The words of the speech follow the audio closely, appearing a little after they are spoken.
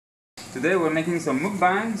Today we're making some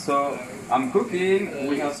mukbang, so I'm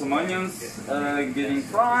cooking. We have some onions getting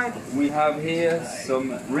fried. We have here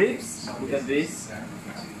some ribs. Look at this.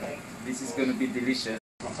 This is gonna be delicious.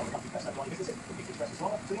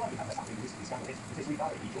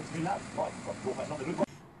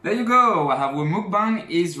 There you go, our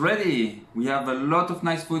mukbang is ready. We have a lot of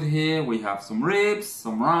nice food here. We have some ribs,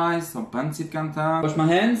 some rice, some pancit canton. Wash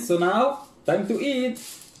my hands, so now, time to eat.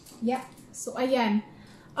 Yeah, so ayan.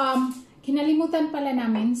 Kinalimutan pala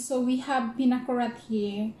namin. So we have pinakurat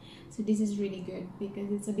here. So this is really good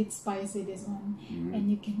because it's a bit spicy, this one. And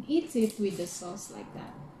you can eat it with the sauce like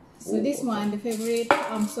that. So this one, the favorite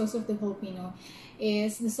sauce of the Filipino,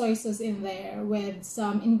 is the soy sauce in there with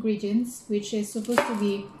some ingredients, which is supposed to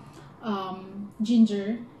be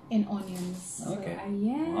ginger and onions. Okay. So,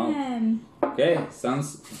 ayan. Wow. Okay,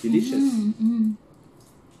 sounds delicious.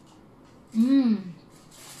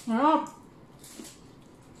 Sarap.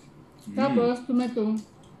 Tapos, tomato.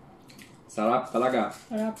 Sarap talaga.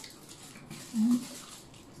 Sarap.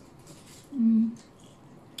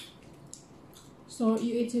 So,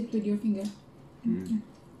 you eat it with your finger.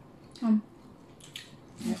 This one.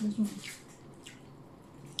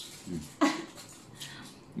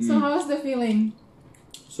 So, how's the feeling?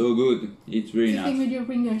 So good. It's very Eating nice. with your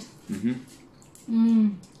fingers.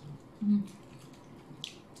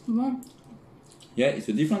 Yeah, it's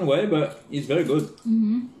a different way, but it's very good.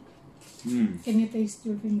 Can you taste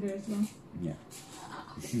your finger as well? Yeah.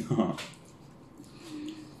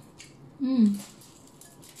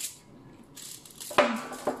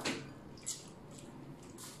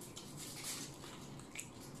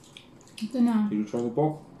 Ito na. Did you try the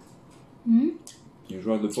pork? You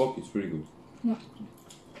try the pork, it's very good. Yeah.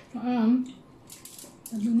 So, ano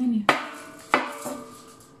na niya?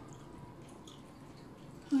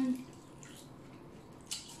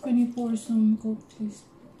 Can you pour some Coke, please?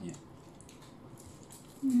 Yeah.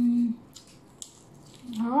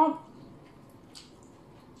 Harap.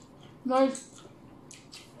 Guys,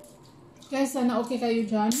 sana okay kayo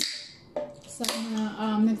dyan.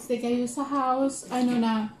 Sana nagstay kayo sa house. Ano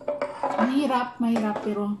na, mahirap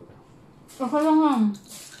pero okay lang lang.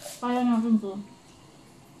 Kaya natin to.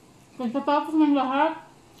 Pagkatapos ng lahat,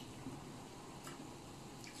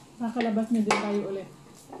 kakalabas na din tayo ulit.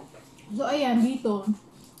 So, ayan, dito,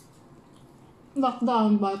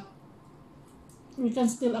 lockdown, but we can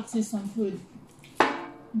still access some food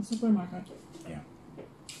in the supermarket. Yeah.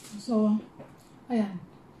 So, ayan.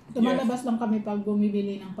 Tumalabas lang kami pag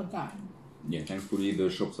bumibili ng pagkain. Yeah, thankfully the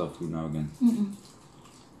shops are full now again.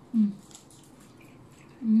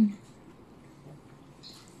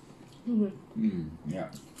 Good. Yeah.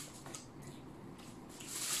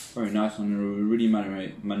 Very nice and really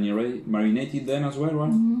marinated them as well,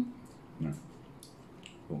 right? Yeah.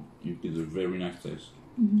 Oh, it is a very nice taste.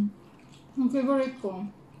 Ang favorite ko,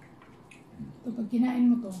 kapag kinain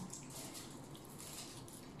mo to,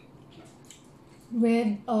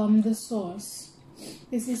 with the sauce,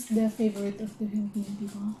 this is the favorite of the Filipino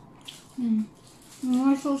people.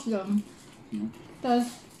 Mga sauce lang. Tapos,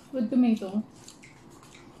 with tomato,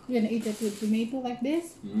 you're gonna eat it with tomato like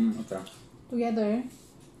this, Okay. together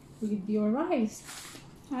with your rice.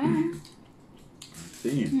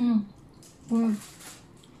 See.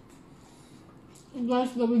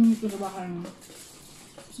 Guys, gawin nyo ito sa bahay mo.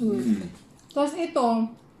 So, tapos ito,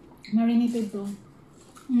 marinated to.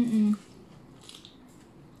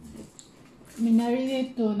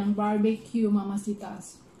 Minarinate to ng barbecue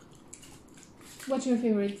mamasitas. What's your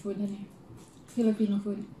favorite food, honey? Filipino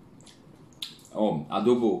food? Oh,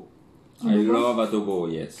 adobo. I love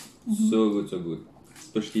adobo, yes. So good, so good.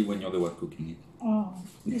 Especially when you're the one cooking it. Oh,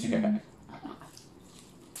 this one.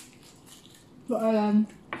 So, alam,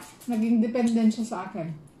 naging dependent siya sa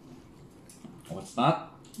akin. What's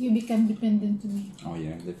that? You become dependent to me. Oh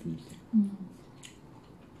yeah, definitely.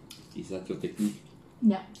 Is that your technique?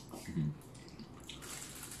 Yeah.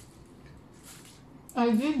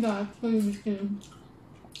 I did that so you became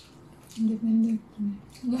independent to me.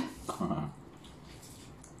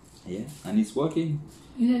 Yeah, and it's working.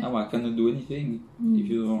 Yeah. Now I cannot do anything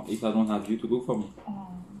if I don't have you to cook for me.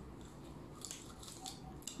 Oh.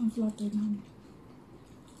 I'm flattered now.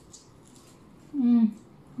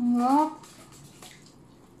 Sarap.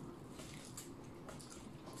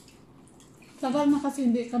 Tagal na kasi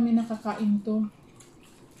hindi kami nakakain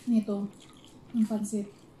nito, ng pansit.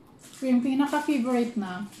 Yung pinaka-favorite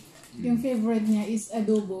na, yung favorite niya is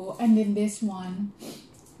adobo, and then this one.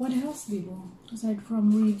 What else, Bibo? Aside from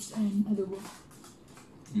ribs and adobo?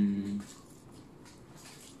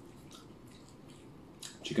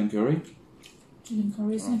 Chicken curry? Chicken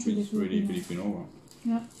curry is not really It's really Filipino. Filipino.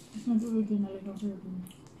 Yeah, it's not originally from Filipino.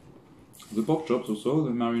 The pork chops also,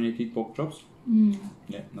 the marinated pork chops.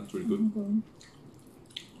 Yeah, that's really good.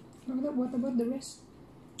 Okay. What about the rest?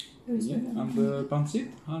 Yeah, and the pancit.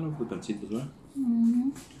 I love the pancit as well.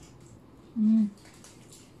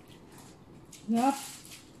 Yep.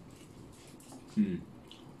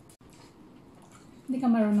 Hindi ka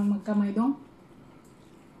marunong magkamay dong?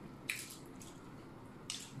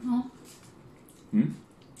 Huh?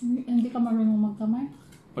 Hindi ka marunong magkamay?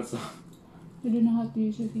 What's that? You don't know how to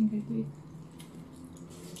use your finger to eat.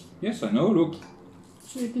 Yes, I know, look.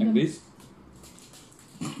 Show it to Like them. this.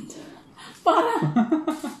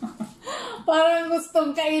 Parang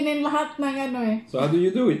gustong kainin lahat ng ano eh. So how do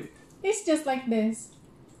you do it? It's just like this.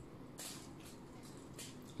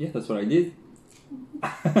 Yeah, that's what I did.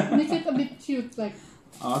 Make it a bit cute, like.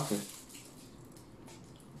 Okay.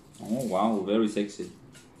 Oh wow, very sexy.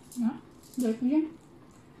 Ha? Like yan.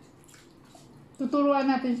 Tuturuan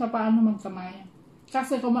natin sa paano magkamay.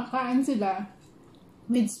 Kasi kumakain sila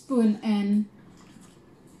with spoon and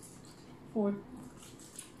fork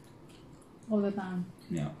all the time.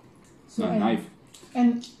 Yeah. So, A knife.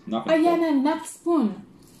 And Nothing. ayan na, not spoon.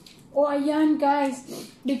 Oh, ayan guys,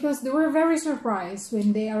 because they were very surprised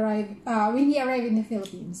when they arrived, when he arrived in the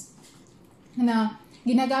Philippines. Na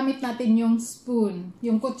ginagamit natin yung spoon,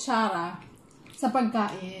 yung kutsara sa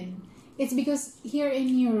pagkain. It's because here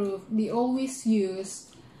in Europe, they always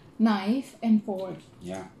use knife and fork.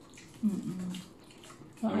 Yeah.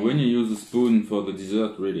 So, And when you use the spoon for the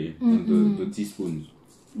dessert, really, and the teaspoons.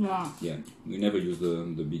 yeah. Yeah, we never use the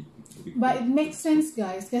big. But it makes sense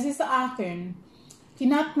guys, kasi sa akin,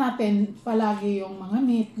 kinat natin palagi yung mga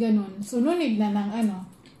meat, ganun. So, no need na ng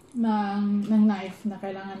ng knife na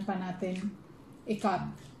kailangan pa natin i-cut.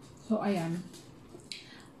 So, ayan.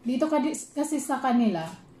 Dito kasi sa kanila,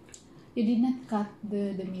 you did not cut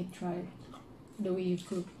the meat, right? The way you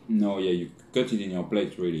cook. No, yeah, you cut it in your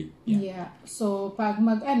plate, really. Yeah. So, pag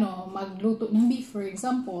magluto ng beef, for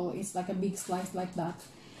example, it's like a big slice like that.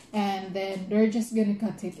 And then, they're just gonna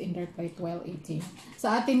cut it in their plate while eating.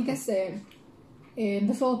 Sa atin kasi,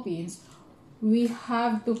 in the Philippines, we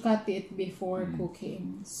have to cut it before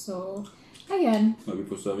cooking. So, ayan. Well,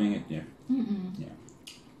 before serving it, yeah. Yeah.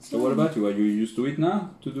 So, So what about you? Are you used to it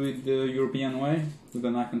now? To do it the European way? With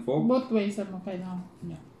a knife and fork? both ways I'm okay now.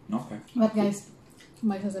 Yeah. Okay. But guys,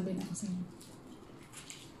 may sasabihin ako sa inyo.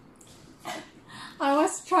 I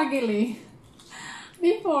was struggling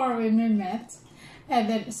before when we met.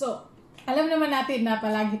 And then, so, alam naman natin na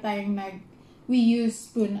palagi tayong we use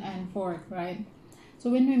spoon and fork, right? So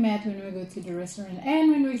when we met, when we go to the restaurant,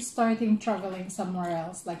 and when we're starting traveling somewhere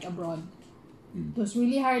else, like abroad, it was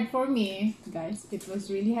really hard for me, guys, it was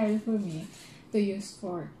really hard for me to use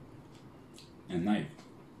fork. And knife.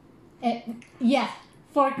 Yeah,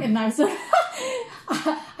 fork and knife. So,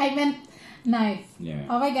 I meant knife. Yeah.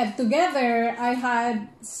 Oh my god, together I had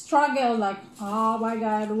struggle like, oh my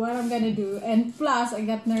god, what I'm gonna do. And plus I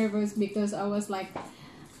got nervous because I was like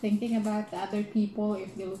thinking about the other people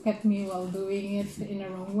if they look at me while doing it in a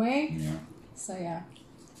wrong way. Yeah. So yeah.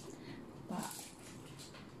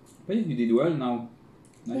 But you did well now.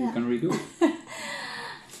 Now you can redo it.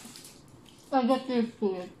 I got used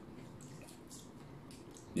to it.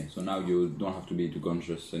 Yeah, so now you don't have to be too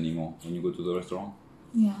conscious anymore when you go to the restaurant.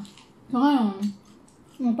 Yeah. So ngayon,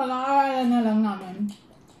 yung pag-aaralan na lang namin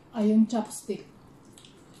ay yung chopstick.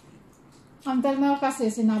 Until now kasi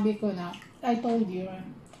sinabi ko na, I told you,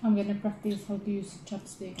 I'm gonna practice how to use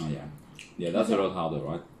chopstick. Oh yeah. Yeah, that's a lot harder,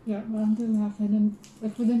 right? Yeah, but until now I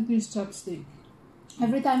couldn't use chopstick.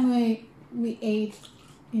 Every time we ate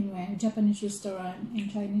in a Japanese restaurant, in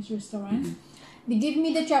Chinese restaurant, they give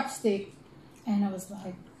me the chopstick, and I was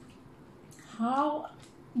like, how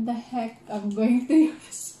the heck I'm going to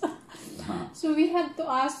use? So we had to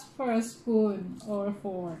ask for a spoon or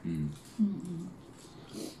fork.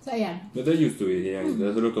 So yeah. But they're used to it, yeah.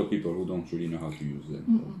 There's a lot of people who don't really know how to use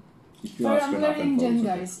them. If you What ask I'm an learning, African Jen, person-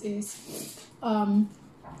 guys, is,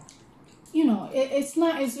 you know,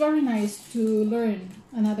 it's very nice to learn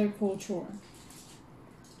another culture,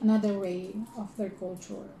 another way of their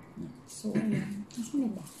culture. So, ayan. Mas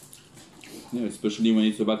maganda. Yeah, especially when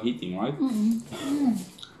it's about eating, right?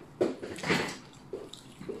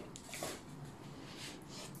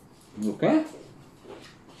 Okay.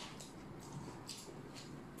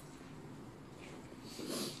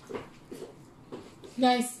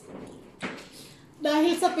 Guys,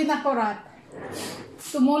 dahil sa pinakurat,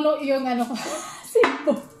 tumulo yung ano ko,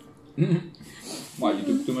 simpo. Why, you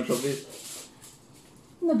took too much of this?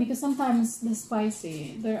 No, because sometimes the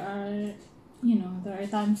spicy, there are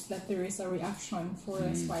times that there is a reaction for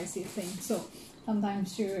a spicy thing. So,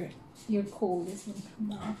 sometimes your cold is gonna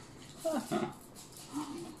come back.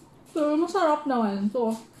 So, masarap naman.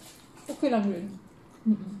 So, okay lang yun.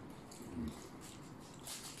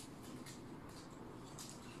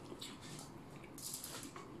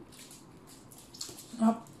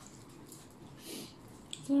 Sarap.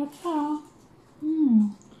 Sarap pa.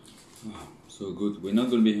 Wow, so good. We're not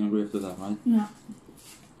gonna be hungry after that, right? Yeah.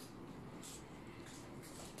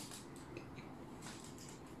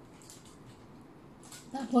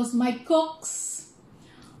 That was my cooks.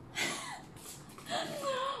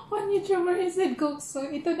 One YouTuber, he said cooks. So,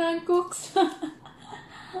 ito na ang cooks.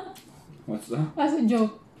 What's that? That's a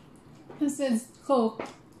joke. He says coke.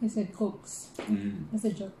 He said cooks. That's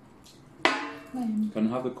a joke. Can I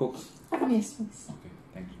have the cooks? Yes, please. Okay,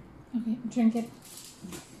 thank you. Okay, drink it.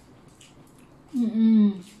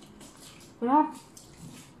 Sarap.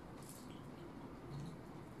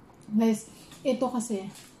 Guys, ito kasi,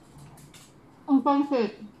 ang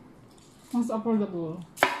pancit, mas affordable.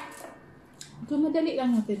 Ito, madali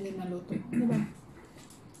lang natin din naluto. Diba?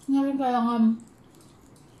 Ngayon kailangan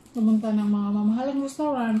pumunta ng mga mamahalang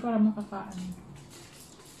restaurant para makakain.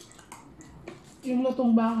 Yung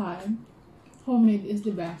lutong bahay, homemade is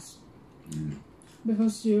the best.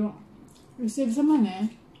 Because you receive some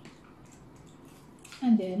money,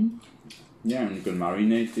 and then yeah, and you can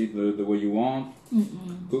marinate it the way you want,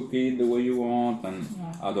 cook it the way you want, and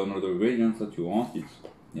add on other ingredients that you want. It's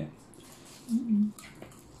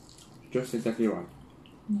just exactly right.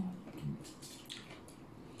 Yeah.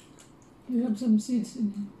 You have some seeds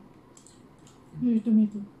in it. Your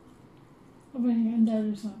tomato. Over here, and the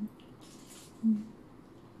other side.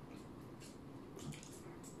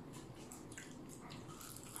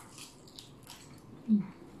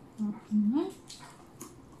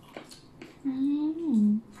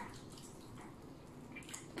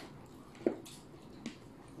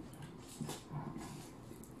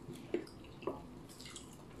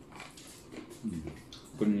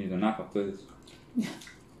 Gonna need a nap after this.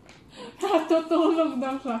 Natutulog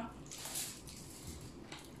daw siya.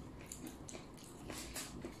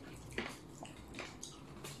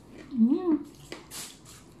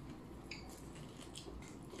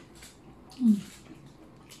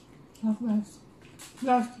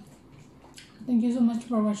 Guys, thank you so much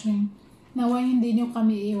for watching. Naway hindi nyo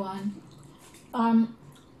kami iwan.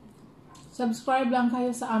 Subscribe lang kayo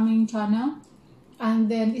sa aming channel. And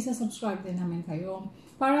then, isa-subscribe din namin kayo.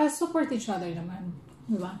 Para support each other naman.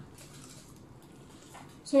 Diba?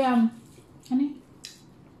 So, honey?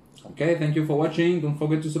 Okay, thank you for watching. Don't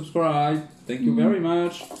forget to subscribe. Thank you very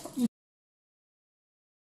much.